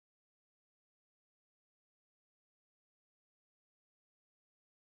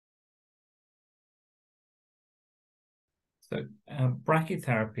So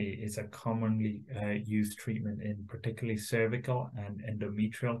brachytherapy is a commonly used treatment in particularly cervical and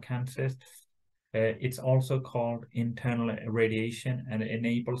endometrial cancers. It's also called internal radiation, and it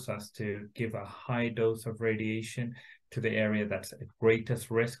enables us to give a high dose of radiation to the area that's at greatest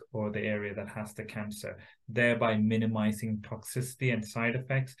risk or the area that has the cancer, thereby minimizing toxicity and side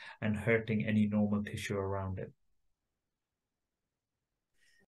effects and hurting any normal tissue around it.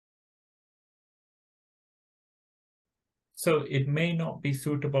 So it may not be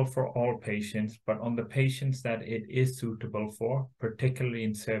suitable for all patients, but on the patients that it is suitable for, particularly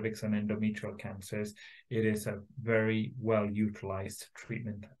in cervix and endometrial cancers, it is a very well utilized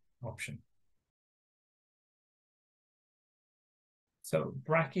treatment option. So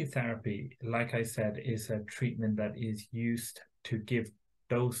brachytherapy, like I said, is a treatment that is used to give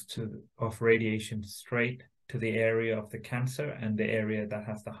dose of radiation straight to the area of the cancer and the area that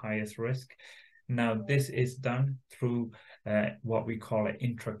has the highest risk. Now, this is done through what we call an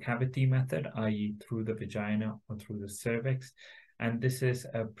intracavity method, i.e. through the vagina or through the cervix. And this is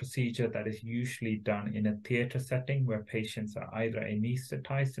a procedure that is usually done in a theater setting where patients are either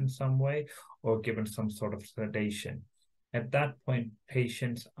anesthetized in some way or given some sort of sedation. At that point,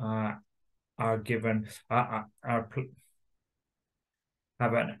 patients have an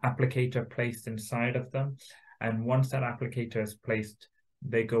applicator placed inside of them. And once that applicator is placed,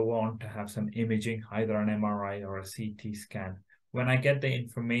 they go on to have some imaging, either an MRI or a CT scan. When I get the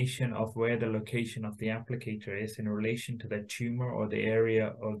information of where the location of the applicator is in relation to the tumor or the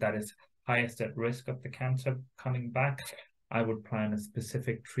area or that is highest at risk of the cancer coming back, I would plan a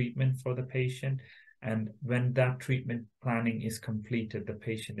specific treatment for the patient. And when that treatment planning is completed, the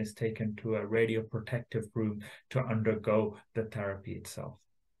patient is taken to a radioprotective room to undergo the therapy itself.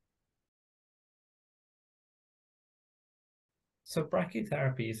 So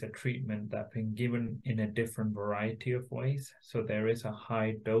brachytherapy is a treatment that's been given in a different variety of ways. So there is a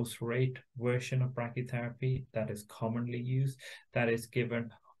high dose rate version of brachytherapy that is commonly used, that is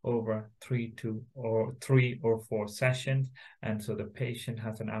given over 3 or 4 sessions. And so the patient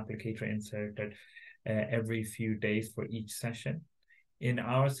has an applicator inserted every few days for each session. In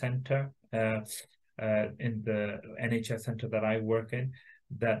our center, in the NHS center that I work in,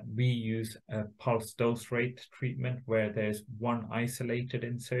 that we use a pulse dose rate treatment where there's one isolated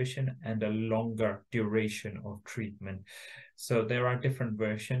insertion and a longer duration of treatment. So there are different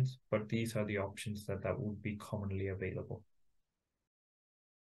versions, but these are the options that would be commonly available.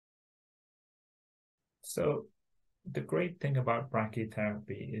 So the great thing about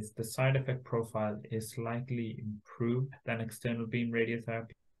brachytherapy is the side effect profile is slightly improved than external beam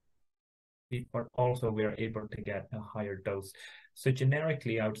radiotherapy, but also we are able to get a higher dose. So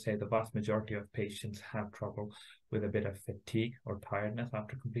generically, I would say the vast majority of patients have trouble with a bit of fatigue or tiredness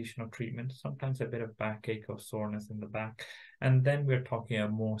after completion of treatment, sometimes a bit of backache or soreness in the back. And then we're talking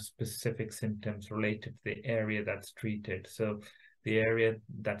about more specific symptoms related to the area that's treated. So the area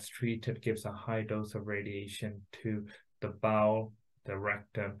that's treated gives a high dose of radiation to the bowel, the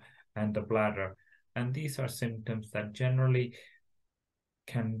rectum, and the bladder. And these are symptoms that generally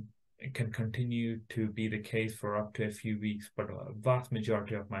can continue to be the case for up to a few weeks, but a vast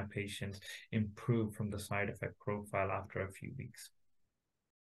majority of my patients improve from the side effect profile after a few weeks.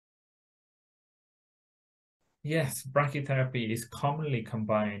 Yes, brachytherapy is commonly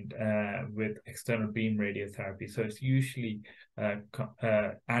combined with external beam radiotherapy. So it's usually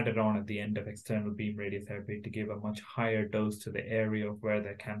added on at the end of external beam radiotherapy to give a much higher dose to the area of where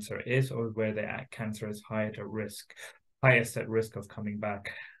the cancer is or where the cancer is highest at risk of coming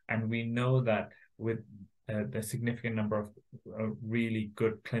back. And we know that with the significant number of really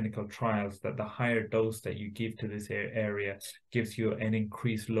good clinical trials, that the higher dose that you give to this area gives you an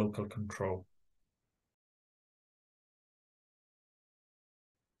increased local control.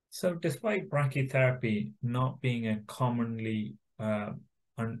 So despite brachytherapy not being a commonly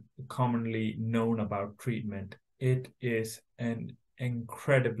known about treatment, it is an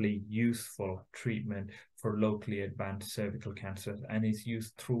incredibly useful treatment for locally advanced cervical cancers and is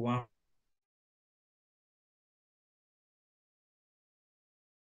used throughout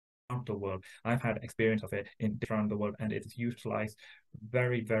the world. I've had experience of it around the world, and it's utilized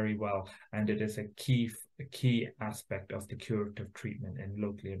very, very well. And it is a key aspect of the curative treatment in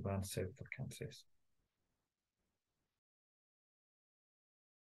locally advanced cervical cancers.